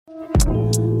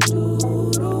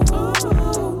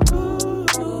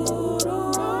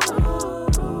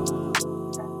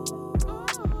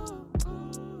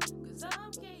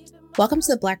Welcome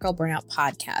to the Black Girl Burnout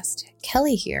Podcast.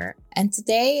 Kelly here, and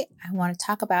today I want to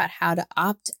talk about how to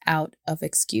opt out of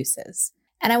excuses.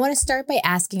 And I want to start by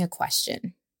asking a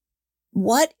question.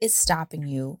 What is stopping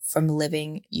you from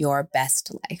living your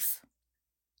best life?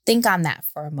 Think on that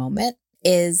for a moment.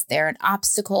 Is there an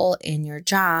obstacle in your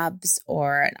jobs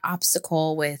or an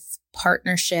obstacle with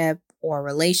partnership or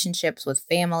relationships with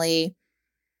family?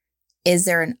 Is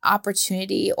there an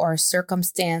opportunity or a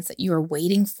circumstance that you are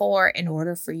waiting for in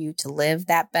order for you to live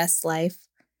that best life?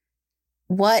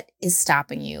 What is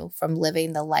stopping you from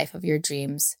living the life of your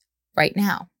dreams right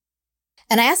now?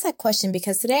 And I ask that question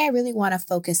because today I really want to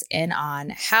focus in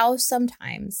on how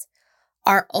sometimes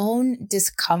our own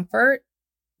discomfort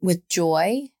with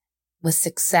joy, with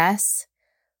success,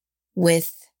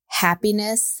 with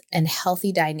happiness and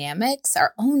healthy dynamics,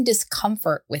 our own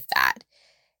discomfort with that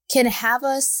can have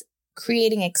us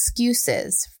creating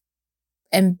excuses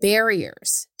and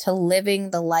barriers to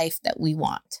living the life that we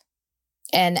want.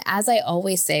 And as I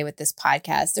always say with this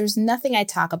podcast, there's nothing I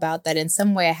talk about that in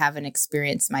some way I haven't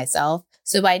experienced myself.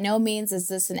 So by no means is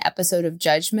this an episode of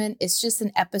judgment. It's just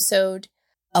an episode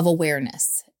of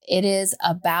awareness. It is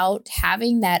about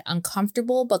having that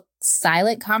uncomfortable but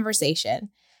silent conversation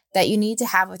that you need to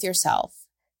have with yourself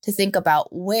to think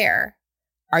about where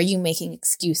are you making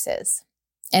excuses?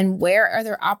 And where are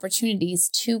there opportunities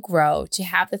to grow, to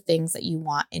have the things that you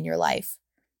want in your life?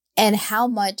 And how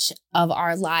much of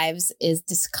our lives is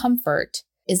discomfort?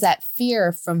 Is that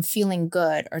fear from feeling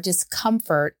good or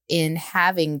discomfort in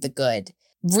having the good?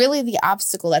 Really the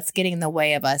obstacle that's getting in the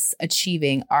way of us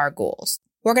achieving our goals.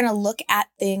 We're going to look at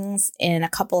things in a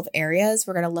couple of areas.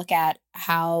 We're going to look at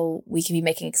how we can be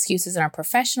making excuses in our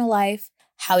professional life,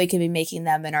 how we can be making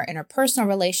them in our interpersonal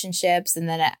relationships. And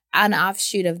then an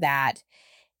offshoot of that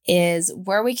is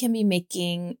where we can be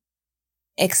making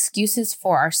excuses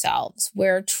for ourselves,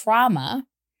 where trauma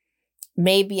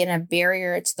may be a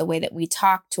barrier to the way that we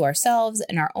talk to ourselves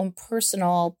and our own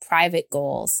personal, private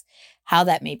goals, how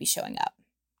that may be showing up.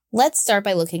 Let's start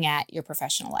by looking at your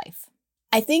professional life.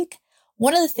 I think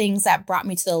one of the things that brought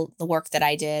me to the work that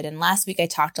I did, and last week I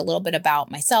talked a little bit about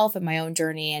myself and my own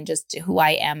journey and just who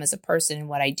I am as a person and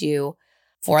what I do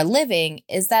for a living,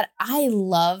 is that I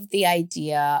love the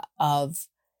idea of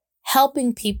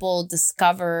helping people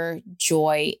discover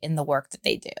joy in the work that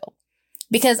they do.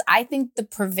 Because I think the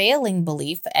prevailing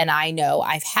belief, and I know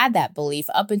I've had that belief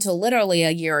up until literally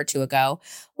a year or two ago,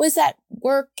 was that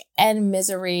work and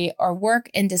misery or work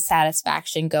and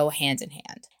dissatisfaction go hand in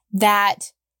hand.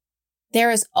 That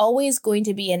there is always going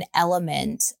to be an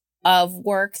element of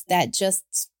work that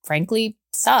just frankly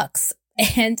sucks.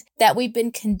 And that we've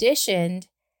been conditioned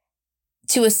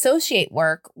to associate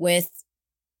work with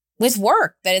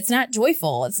work, that it's not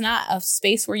joyful. It's not a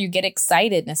space where you get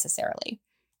excited necessarily.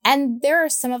 And there are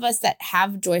some of us that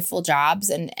have joyful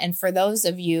jobs. And for those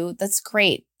of you, that's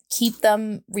great. Keep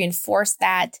them, reinforce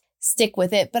that, stick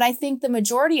with it. But I think the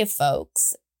majority of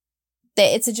folks,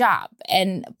 that it's a job.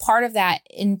 And part of that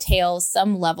entails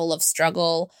some level of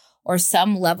struggle or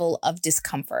some level of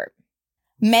discomfort.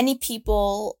 Many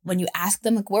people, when you ask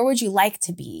them, like, where would you like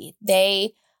to be?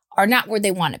 They are not where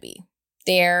they want to be.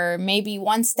 They're maybe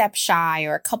one step shy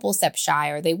or a couple steps shy,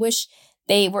 or they wish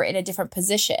they were in a different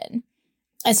position.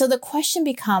 And so the question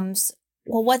becomes,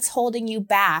 well, what's holding you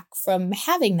back from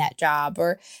having that job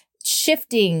or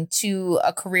shifting to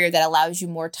a career that allows you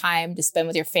more time to spend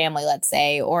with your family, let's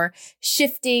say, or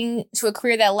shifting to a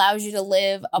career that allows you to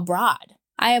live abroad?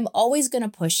 I am always going to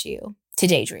push you to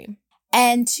daydream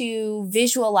and to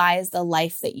visualize the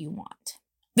life that you want.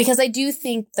 Because I do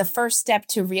think the first step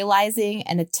to realizing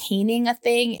and attaining a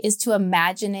thing is to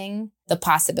imagining the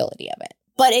possibility of it.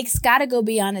 But it's got to go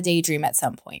beyond a daydream at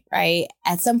some point, right?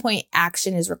 At some point,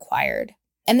 action is required.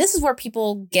 And this is where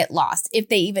people get lost if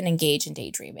they even engage in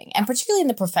daydreaming, and particularly in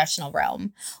the professional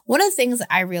realm. One of the things that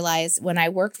I realized when I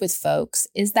worked with folks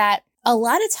is that a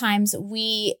lot of times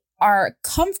we are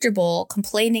comfortable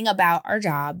complaining about our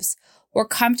jobs. We're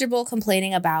comfortable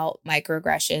complaining about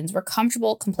microaggressions. We're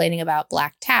comfortable complaining about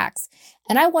Black tax.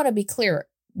 And I want to be clear.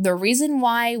 The reason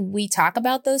why we talk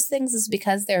about those things is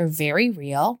because they're very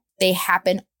real. They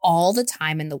happen all the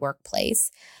time in the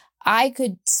workplace. I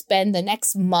could spend the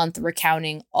next month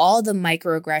recounting all the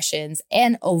microaggressions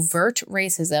and overt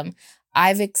racism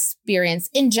I've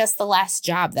experienced in just the last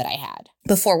job that I had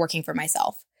before working for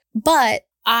myself. But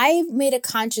I made a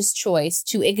conscious choice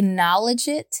to acknowledge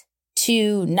it,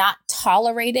 to not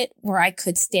tolerate it where I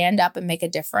could stand up and make a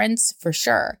difference for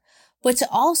sure, but to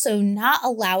also not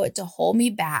allow it to hold me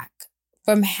back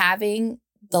from having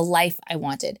the life I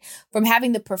wanted, from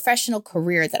having the professional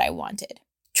career that I wanted.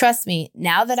 Trust me,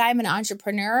 now that I'm an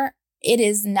entrepreneur, it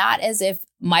is not as if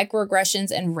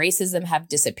microaggressions and racism have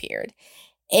disappeared.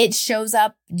 It shows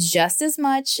up just as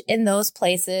much in those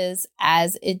places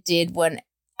as it did when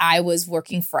I was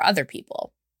working for other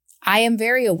people. I am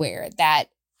very aware that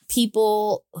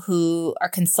people who are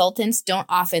consultants don't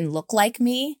often look like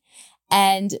me.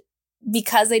 And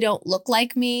because they don't look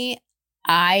like me,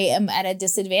 I am at a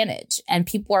disadvantage. And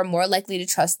people are more likely to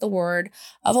trust the word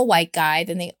of a white guy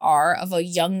than they are of a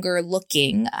younger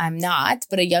looking, I'm not,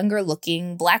 but a younger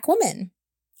looking Black woman.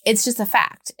 It's just a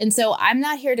fact. And so I'm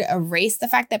not here to erase the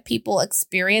fact that people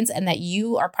experience and that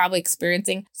you are probably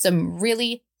experiencing some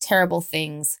really terrible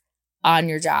things on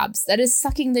your jobs that is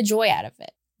sucking the joy out of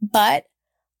it. But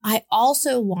I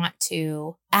also want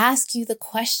to ask you the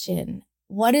question,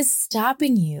 what is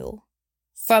stopping you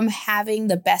from having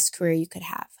the best career you could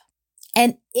have?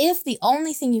 And if the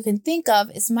only thing you can think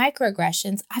of is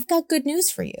microaggressions, I've got good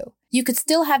news for you. You could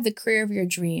still have the career of your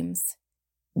dreams,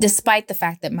 despite the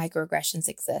fact that microaggressions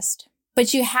exist.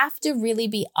 But you have to really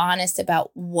be honest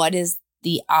about what is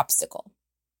the obstacle.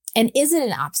 And is it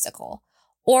an obstacle?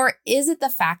 Or is it the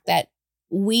fact that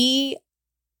we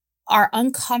are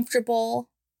uncomfortable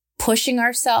pushing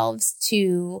ourselves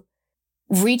to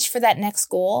reach for that next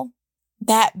goal?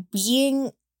 That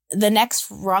being the next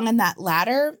rung on that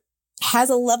ladder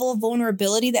has a level of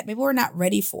vulnerability that maybe we're not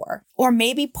ready for. Or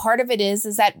maybe part of it is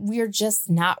that we're just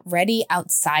not ready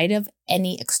outside of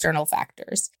any external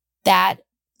factors, that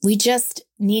we just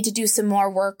need to do some more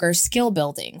work or skill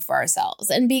building for ourselves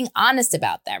and being honest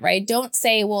about that, right? Don't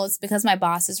say, well, it's because my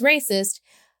boss is racist.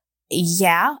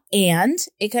 Yeah. And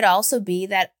it could also be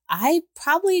that I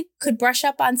probably could brush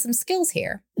up on some skills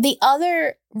here. The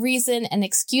other reason and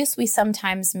excuse we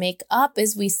sometimes make up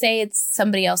is we say it's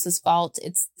somebody else's fault.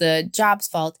 It's the job's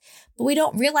fault, but we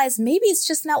don't realize maybe it's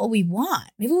just not what we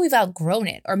want. Maybe we've outgrown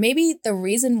it. Or maybe the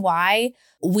reason why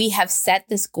we have set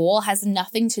this goal has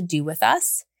nothing to do with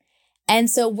us. And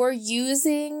so we're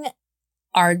using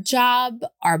our job,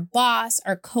 our boss,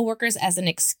 our coworkers as an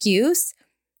excuse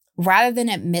rather than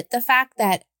admit the fact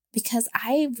that because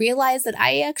I realize that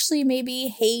I actually maybe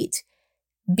hate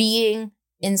being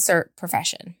insert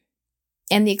profession.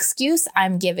 And the excuse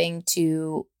I'm giving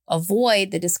to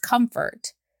avoid the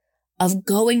discomfort of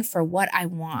going for what I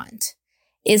want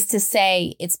is to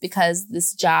say it's because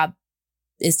this job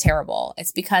is terrible.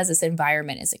 It's because this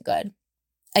environment isn't good.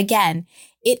 Again,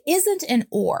 it isn't an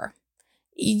or.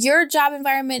 Your job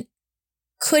environment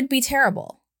could be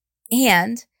terrible.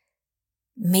 And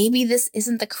maybe this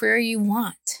isn't the career you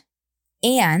want.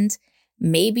 And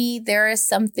maybe there is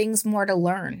some things more to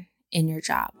learn in your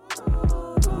job.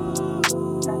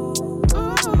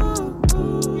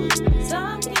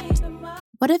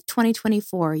 What if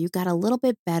 2024, you got a little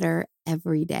bit better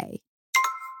every day?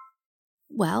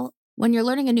 Well, when you're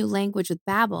learning a new language with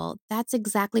Babbel, that's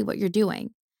exactly what you're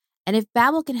doing. And if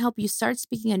Babbel can help you start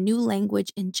speaking a new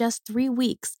language in just 3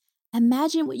 weeks,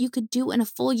 imagine what you could do in a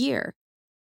full year.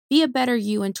 Be a better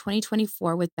you in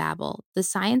 2024 with Babbel, the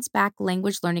science-backed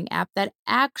language learning app that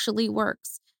actually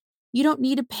works. You don't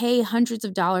need to pay hundreds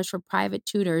of dollars for private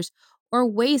tutors or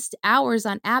waste hours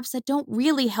on apps that don't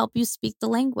really help you speak the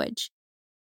language.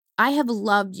 I have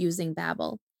loved using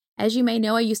Babbel. As you may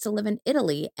know, I used to live in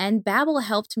Italy, and Babbel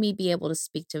helped me be able to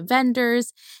speak to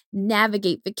vendors,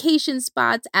 navigate vacation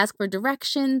spots, ask for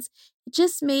directions. It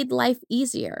just made life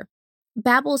easier.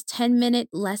 Babbel's 10-minute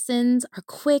lessons are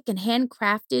quick and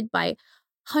handcrafted by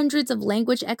hundreds of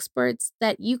language experts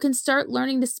that you can start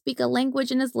learning to speak a language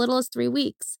in as little as 3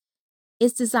 weeks.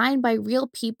 It's designed by real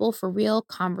people for real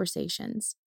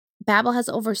conversations. Babbel has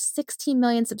over 16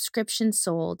 million subscriptions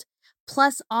sold.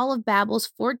 Plus, all of Babbel's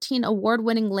 14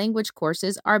 award-winning language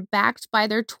courses are backed by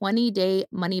their 20-day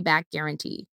money-back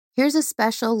guarantee. Here's a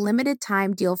special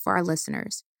limited-time deal for our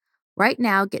listeners. Right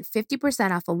now, get 50%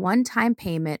 off a one-time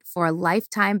payment for a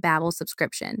lifetime Babbel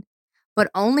subscription, but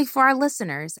only for our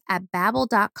listeners at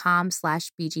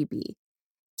babbel.com/BGB.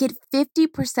 Get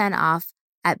 50% off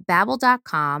at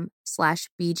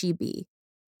babbel.com/BGB,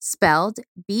 spelled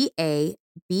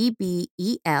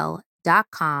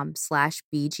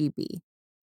BABBEL.com/BGB.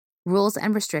 Rules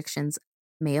and restrictions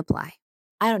may apply.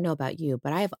 I don't know about you,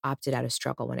 but I have opted out of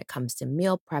struggle when it comes to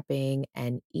meal prepping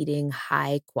and eating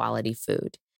high-quality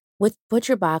food. With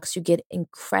ButcherBox, you get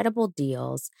incredible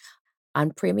deals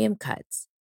on premium cuts.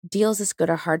 Deals as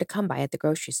good are hard to come by at the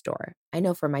grocery store. I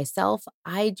know for myself,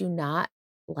 I do not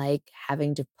like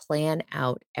having to plan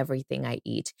out everything I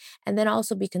eat and then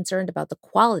also be concerned about the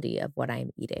quality of what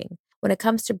I'm eating. When it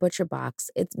comes to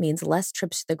ButcherBox, it means less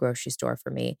trips to the grocery store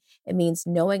for me. It means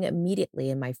knowing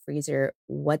immediately in my freezer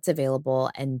what's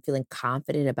available and feeling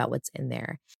confident about what's in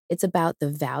there. It's about the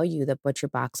value that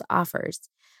ButcherBox offers.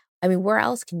 I mean, where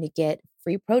else can you get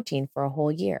free protein for a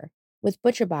whole year. With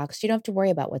ButcherBox, you don't have to worry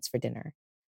about what's for dinner.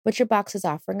 ButcherBox is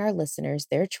offering our listeners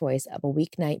their choice of a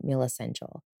weeknight meal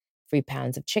essential: 3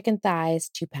 pounds of chicken thighs,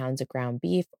 2 pounds of ground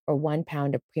beef, or 1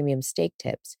 pound of premium steak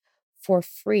tips for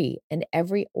free in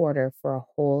every order for a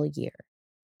whole year.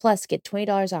 Plus, get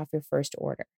 $20 off your first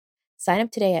order. Sign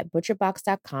up today at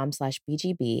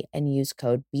butcherbox.com/BGB and use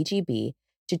code BGB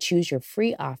to choose your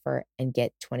free offer and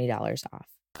get $20 off.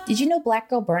 Did you know Black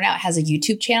Girl Burnout has a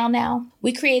YouTube channel now?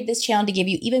 We created this channel to give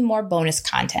you even more bonus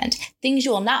content, things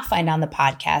you will not find on the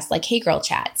podcast, like Hey Girl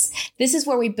Chats. This is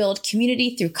where we build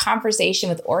community through conversation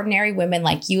with ordinary women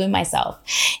like you and myself.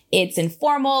 It's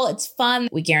informal, it's fun.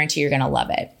 We guarantee you're going to love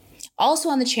it. Also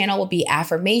on the channel will be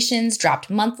affirmations dropped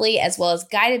monthly, as well as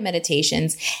guided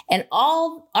meditations and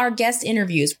all our guest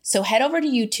interviews. So head over to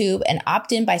YouTube and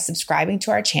opt in by subscribing to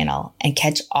our channel and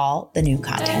catch all the new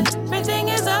content. Everything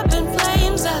is up in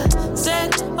flames. I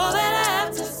said all that I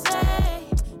have to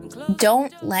say.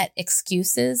 Don't let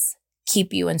excuses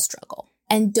keep you in struggle.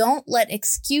 And don't let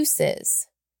excuses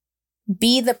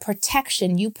be the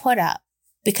protection you put up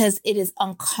because it is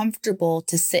uncomfortable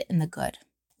to sit in the good.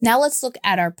 Now let's look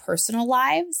at our personal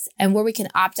lives and where we can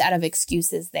opt out of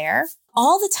excuses there.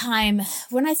 All the time,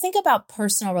 when I think about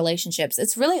personal relationships,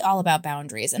 it's really all about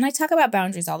boundaries. And I talk about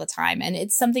boundaries all the time. And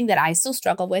it's something that I still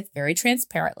struggle with very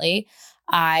transparently.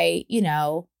 I,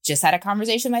 just had a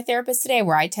conversation with my therapist today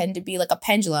where I tend to be like a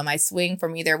pendulum. I swing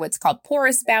from either what's called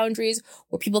porous boundaries,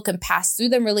 where people can pass through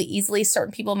them really easily.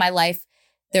 Certain people in my life,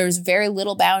 there's very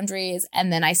little boundaries.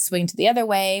 And then I swing to the other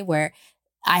way where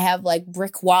I have like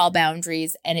brick wall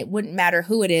boundaries and it wouldn't matter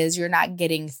who it is, you're not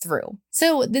getting through.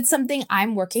 So that's something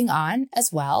I'm working on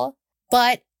as well.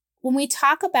 But when we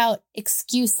talk about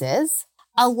excuses,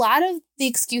 a lot of the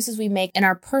excuses we make in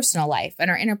our personal life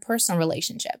and our interpersonal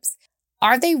relationships,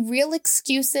 are they real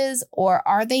excuses or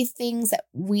are they things that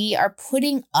we are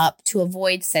putting up to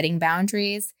avoid setting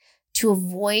boundaries, to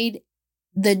avoid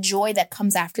the joy that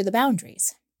comes after the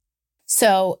boundaries?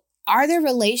 So are there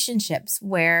relationships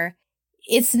where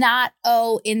it's not,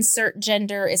 insert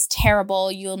gender is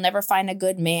terrible, you'll never find a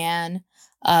good man,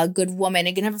 a good woman,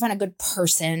 you can never find a good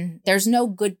person, there's no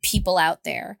good people out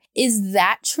there? Is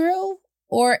that true?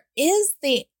 Or is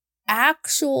the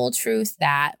actual truth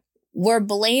that we're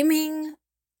blaming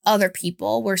other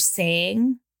people, we're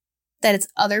saying that it's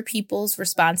other people's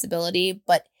responsibility,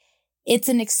 but it's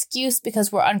an excuse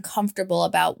because we're uncomfortable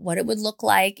about what it would look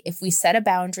like if we set a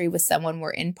boundary with someone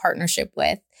we're in partnership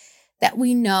with that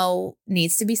we know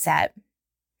needs to be set.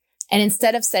 And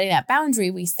instead of setting that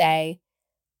boundary, we say,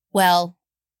 well,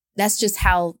 that's just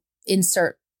how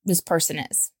insert this person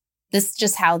is. This is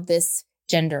just how this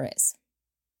gender is.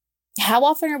 How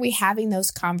often are we having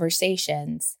those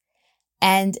conversations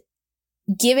and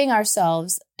giving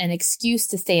ourselves an excuse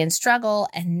to stay in struggle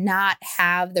and not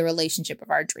have the relationship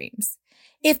of our dreams,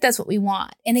 if that's what we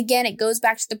want? And again, it goes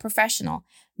back to the professional.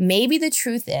 Maybe the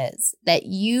truth is that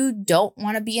you don't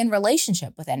want to be in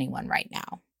relationship with anyone right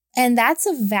now. And that's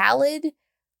a valid,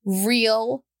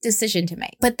 real decision to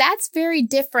make. But that's very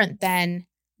different than,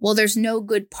 well, there's no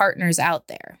good partners out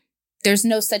there. There's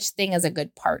no such thing as a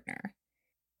good partner.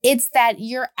 It's that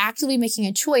you're actively making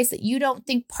a choice that you don't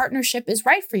think partnership is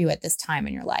right for you at this time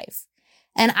in your life.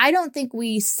 And I don't think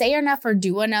we say enough or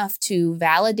do enough to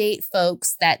validate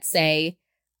folks that say,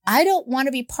 I don't want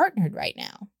to be partnered right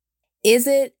now. Is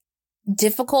it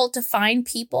difficult to find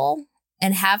people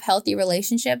and have healthy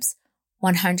relationships?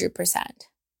 100%.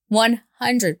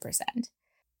 100%.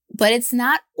 But it's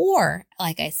not or,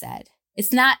 like I said.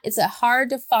 It's a hard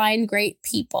to find great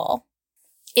people.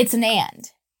 It's an and.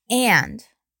 And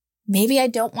maybe I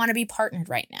don't want to be partnered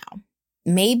right now.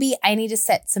 Maybe I need to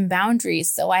set some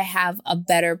boundaries so I have a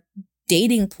better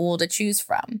dating pool to choose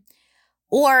from.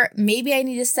 Or maybe I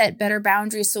need to set better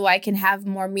boundaries so I can have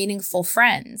more meaningful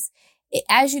friends.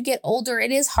 As you get older,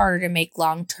 it is harder to make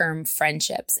long-term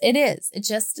friendships. It is. It's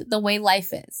just the way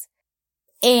life is.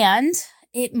 And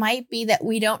it might be that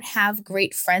we don't have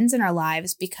great friends in our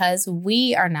lives because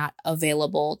we are not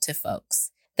available to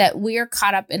folks, that we are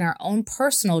caught up in our own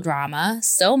personal drama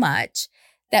so much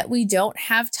that we don't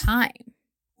have time.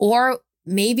 Or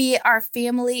maybe our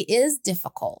family is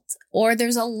difficult, or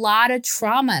there's a lot of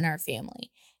trauma in our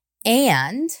family.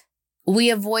 And we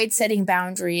avoid setting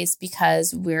boundaries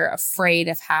because we're afraid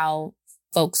of how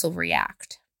folks will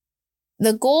react.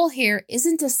 The goal here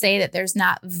isn't to say that there's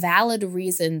not valid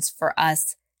reasons for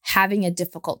us having a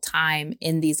difficult time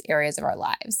in these areas of our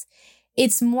lives.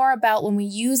 It's more about when we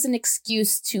use an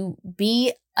excuse to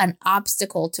be an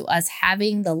obstacle to us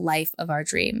having the life of our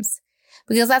dreams.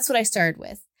 Because that's what I started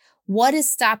with. What is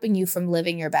stopping you from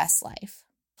living your best life?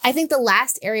 I think the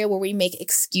last area where we make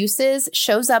excuses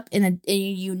shows up in a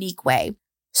unique way.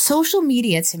 Social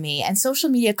media to me and social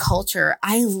media culture,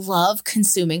 I love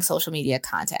consuming social media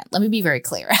content. Let me be very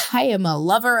clear. I am a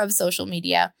lover of social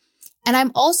media, and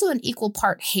I'm also an equal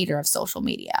part hater of social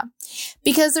media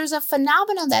because there's a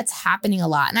phenomenon that's happening a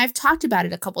lot. And I've talked about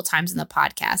it a couple times in the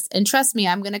podcast. And trust me,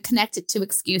 I'm going to connect it to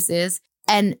excuses.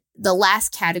 And the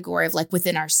last category of like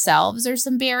within ourselves, there's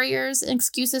some barriers and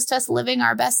excuses to us living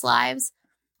our best lives.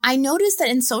 I noticed that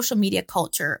in social media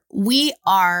culture, we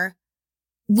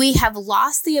have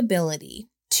lost the ability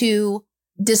to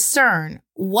discern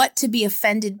what to be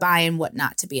offended by and what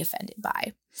not to be offended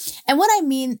by. And what I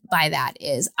mean by that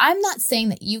is I'm not saying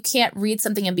that you can't read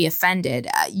something and be offended.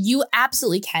 You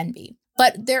absolutely can be.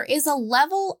 But there is a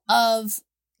level of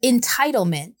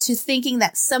entitlement to thinking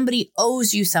that somebody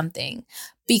owes you something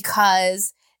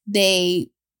because they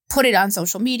put it on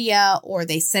social media or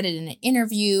they said it in an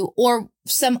interview or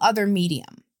some other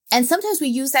medium. And sometimes we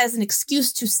use that as an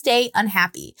excuse to stay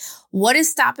unhappy. What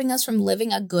is stopping us from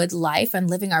living a good life and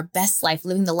living our best life,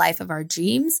 living the life of our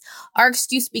dreams? Our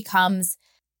excuse becomes,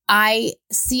 I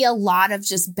see a lot of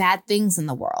just bad things in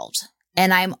the world.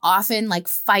 And I'm often like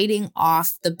fighting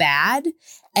off the bad,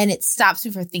 and it stops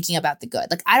me from thinking about the good.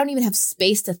 Like I don't even have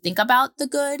space to think about the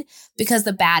good because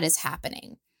the bad is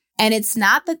happening. And it's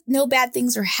not that no bad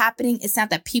things are happening. It's not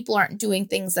that people aren't doing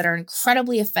things that are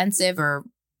incredibly offensive or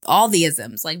all the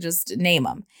isms, like just name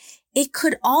them. It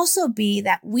could also be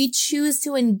that we choose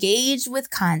to engage with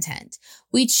content.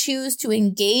 We choose to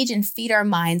engage and feed our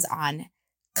minds on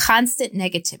constant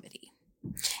negativity.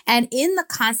 And in the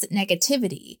constant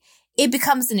negativity, it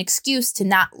becomes an excuse to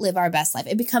not live our best life.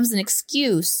 It becomes an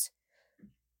excuse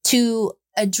to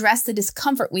address the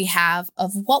discomfort we have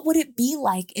of what would it be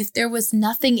like if there was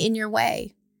nothing in your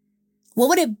way? What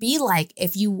would it be like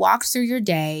if you walked through your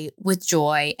day with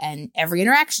joy and every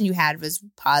interaction you had was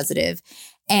positive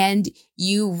and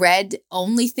you read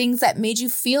only things that made you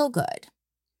feel good?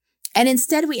 And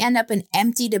instead, we end up in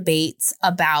empty debates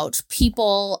about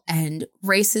people and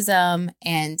racism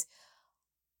and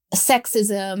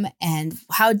sexism and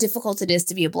how difficult it is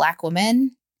to be a Black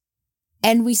woman.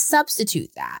 And we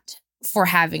substitute that for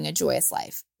having a joyous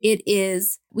life.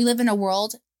 We live in a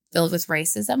world filled with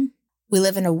racism. We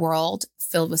live in a world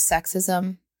filled with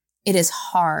sexism. It is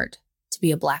hard to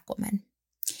be a Black woman.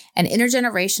 And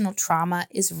intergenerational trauma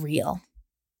is real.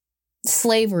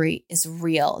 Slavery is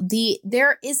real.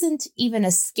 There isn't even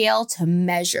a scale to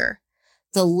measure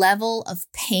the level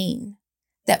of pain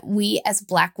that we as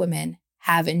Black women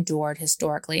have endured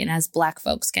historically and as Black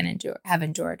folks have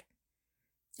endured.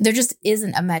 There just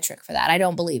isn't a metric for that. I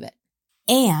don't believe it.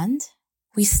 And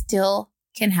we still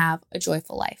can have a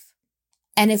joyful life.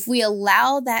 And if we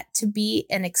allow that to be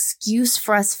an excuse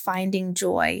for us finding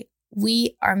joy,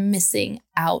 we are missing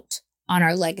out on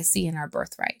our legacy and our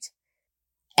birthright.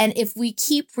 And if we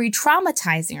keep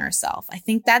re-traumatizing ourselves, I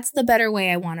think that's the better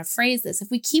way I want to phrase this.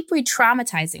 If we keep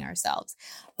re-traumatizing ourselves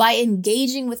by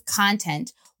engaging with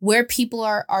content where people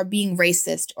are being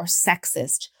racist or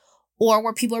sexist, or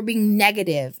where people are being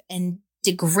negative and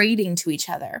degrading to each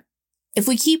other, if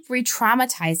we keep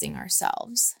re-traumatizing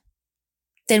ourselves,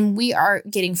 then we are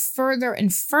getting further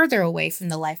and further away from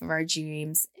the life of our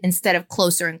dreams instead of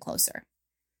closer and closer.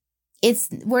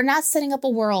 We're not setting up a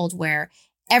world where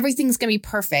everything's going to be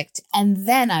perfect and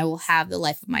then I will have the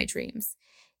life of my dreams.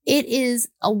 It is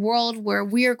a world where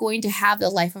we are going to have the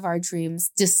life of our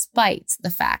dreams despite the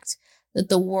fact that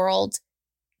the world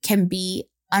can be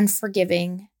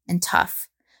unforgiving and tough,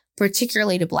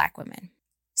 particularly to Black women.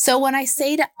 So when I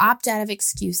say to opt out of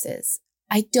excuses,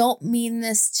 I don't mean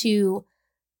this to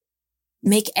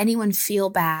make anyone feel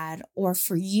bad or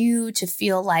for you to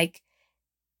feel like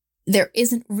there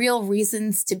isn't real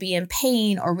reasons to be in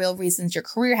pain or real reasons your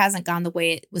career hasn't gone the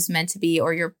way it was meant to be,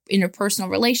 or your interpersonal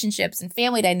relationships and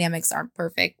family dynamics aren't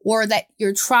perfect, or that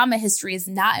your trauma history is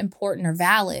not important or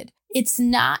valid. It's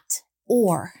not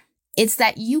or. It's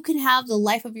that you can have the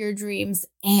life of your dreams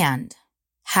and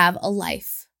have a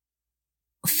life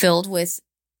filled with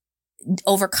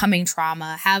overcoming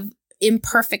trauma, have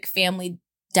imperfect family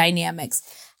dynamics,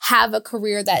 have a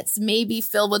career that's maybe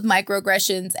filled with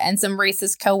microaggressions and some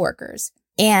racist coworkers,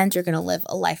 and you're going to live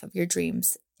a life of your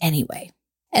dreams anyway.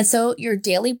 And so your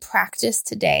daily practice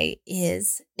today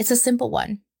it's a simple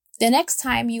one. The next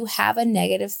time you have a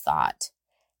negative thought,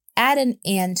 add an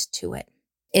and to it.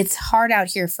 It's hard out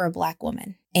here for a Black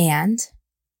woman, and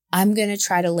I'm going to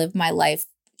try to live my life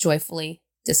joyfully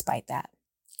despite that.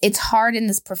 It's hard in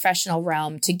this professional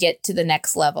realm to get to the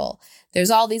next level. There's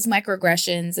all these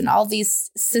microaggressions and all these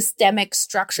systemic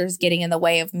structures getting in the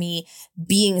way of me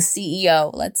being CEO,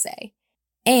 let's say.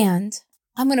 And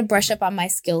I'm going to brush up on my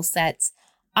skill sets.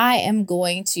 I am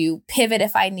going to pivot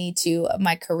if I need to of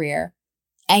my career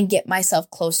and get myself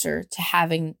closer to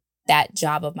having that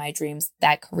job of my dreams,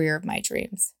 that career of my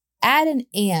dreams. Add an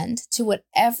and to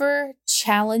whatever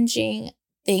challenging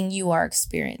thing you are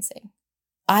experiencing.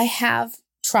 I have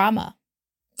trauma.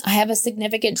 I have a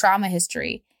significant trauma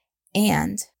history,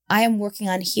 and I am working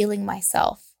on healing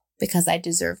myself because I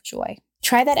deserve joy.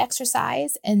 Try that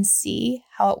exercise and see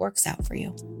how it works out for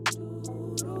you.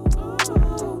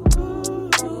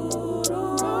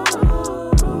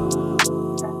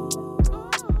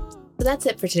 So that's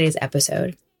it for today's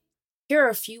episode. Here are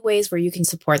a few ways where you can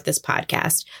support this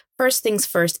podcast. First things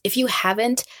first, if you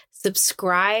haven't,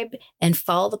 subscribe and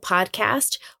follow the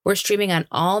podcast. We're streaming on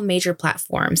all major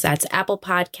platforms. That's Apple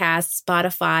Podcasts,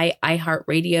 Spotify,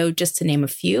 iHeartRadio, just to name a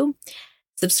few.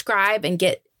 Subscribe and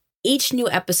get each new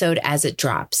episode as it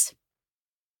drops.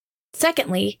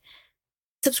 Secondly,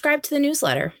 subscribe to the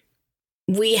newsletter.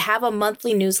 We have a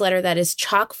monthly newsletter that is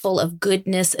chock full of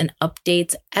goodness and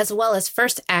updates, as well as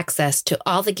first access to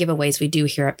all the giveaways we do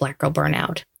here at Black Girl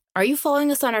Burnout. Are you following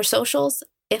us on our socials?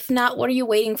 If not, what are you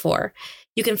waiting for?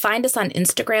 You can find us on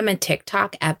Instagram and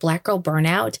TikTok at Black Girl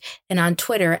Burnout and on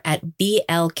Twitter at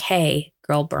BLK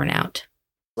Girl Burnout.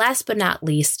 Last but not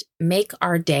least, make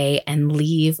our day and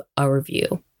leave a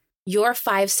review. Your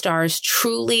 5 stars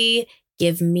truly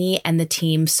give me and the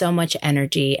team so much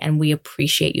energy, and we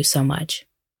appreciate you so much.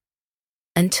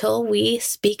 Until we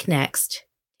speak next,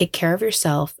 take care of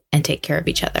yourself and take care of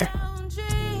each other.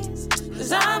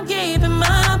 'Cause I'm keeping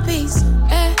my peace.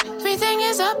 Everything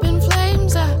is up in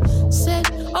flames. I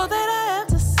said all that I have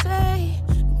to say.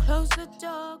 Close the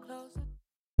door, close the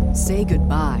door. Say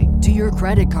goodbye to your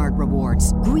credit card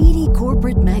rewards. Greedy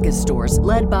corporate mega stores,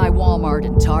 led by Walmart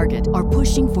and Target, are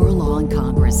pushing for a law in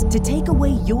Congress to take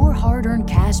away your hard-earned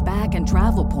cash back and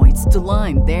travel points to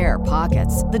line their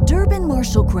pockets. The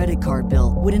Durbin-Marshall credit card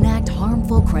bill would enact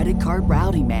harmful credit card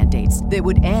routing mandates that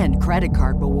would end credit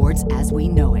card rewards as we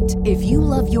know it. If you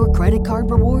love your credit card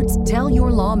rewards, tell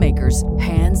your lawmakers,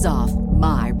 hands off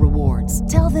my rewards.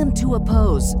 Tell them to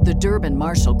oppose the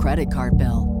Durbin-Marshall credit card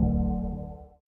bill.